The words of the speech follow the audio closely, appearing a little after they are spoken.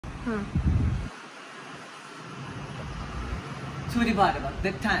Churi Bhadava,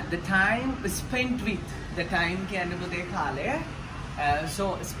 the time spent with, the time ki anubode khale,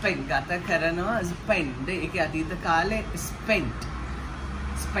 so spent, gata karana, spend, eke adita khale, spent.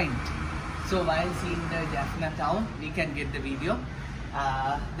 So while seeing the Jaffna town, we can get the video.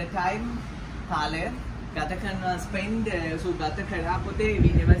 The time khale, gata karana, spend, so gata kara pote,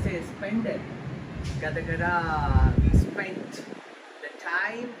 we never say spended. Gata kara, we spent. The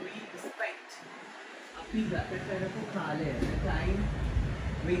time we spent. Api gata karapu khale, the time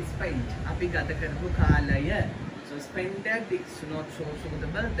we spent. Api gata karapu khale. So spended is not so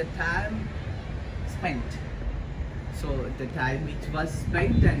suitable. The time spent. So the time which was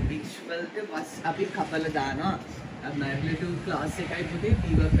spent and which was api kapala dana. My little class I put it.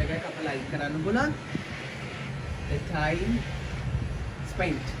 We were mega kapala ikaran. The time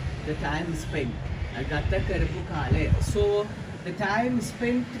spent. The time spent. Gata karapu khale. So the time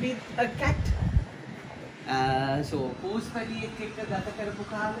spent with a cat. So postpali gata karapu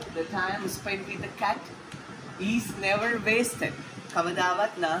khale. The time spent with a cat is never wasted.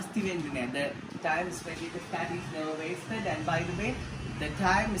 Kavadavat nasti vendune. The time spent with the cat is never wasted. And by the way, the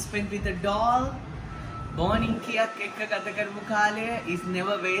time spent with the doll, borning kiya kekka gata karapu khale is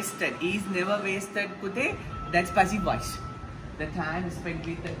never wasted. Is never wasted kute. That's passive voice. The time spent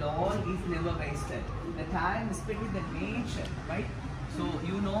with the doll is never wasted. The time spent with the nature, right? So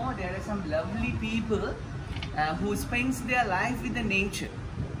you know there are some lovely people who spends their life with the nature.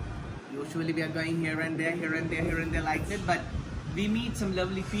 Usually we are going here and there like that, but we meet some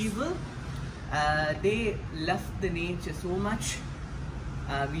lovely people. They love the nature so much.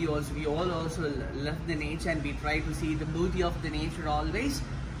 We all also love the nature, and we try to see the beauty of the nature always.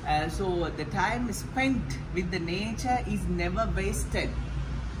 So the time spent with the nature is never wasted.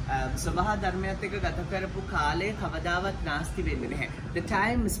 Sabaha dharmayath ekka gata karapu kale kavadavat nasti wenne naha. The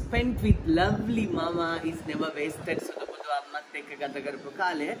time spent with lovely mama is never wasted. Sudabudu ammath ekka gata karapu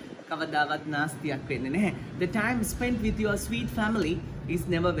kale kavadavat nastiyak wenne naha. The time spent with your sweet family is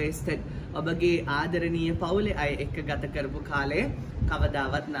never wasted. Obage adaraniya pawule ay ekka gata karapu kale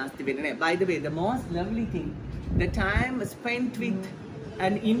kavadavat nasti wenne naha. By the way, the most lovely thing, the time spent with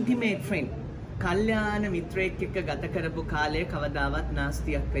an intimate friend. Kalyana mitrek ekka gata karapu kale kavadavat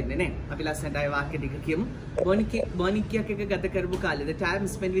nastiyak wenne naha. Api lassanta වාක්‍ය දෙක කියමු. Bonikkiyak ekka gata karapu kale, the time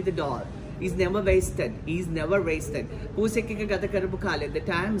spent with the doll is never wasted. Is never wasted. Pusek ekka gata karapu kale, the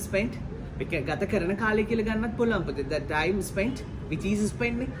time spent ekka gata karana කාලය කියලා ගන්නත් පුළුවන් පුතේ. The time spent, which is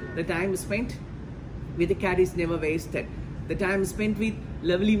spent, the time spent with the cat is never wasted. The time spent with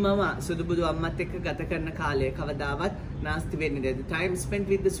lovely mama, sudabudu ammath ekka gata karana කාලය කවදාවත් නාස්ති වෙන්නේ නැහැ. The time spent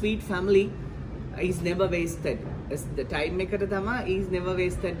with the sweet family is never wasted. The time ekata thama is never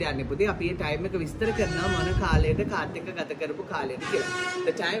wasted yanne පුතේ. අපි ඒ time එක විස්තර කරනවා මොන කාලයකට කාත් එක්ක ගත කරපු කාලයද කියලා.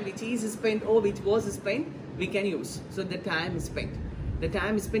 The time which is spent or which was spent we can use. So the time is spent. The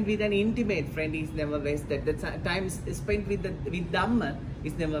time spent with an intimate friend is never wasted. The time spent with Dhamma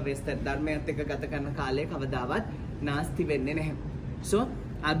is never wasted. Dharmayath ekka gata karana කාලය කවදාවත් නාස්ති වෙන්නේ නැහැ. So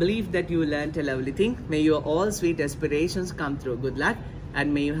I believe that you learned a lovely thing. May your all sweet aspirations come true. Good luck,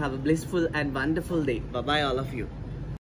 and may you have a blissful and wonderful day. Bye bye all of you.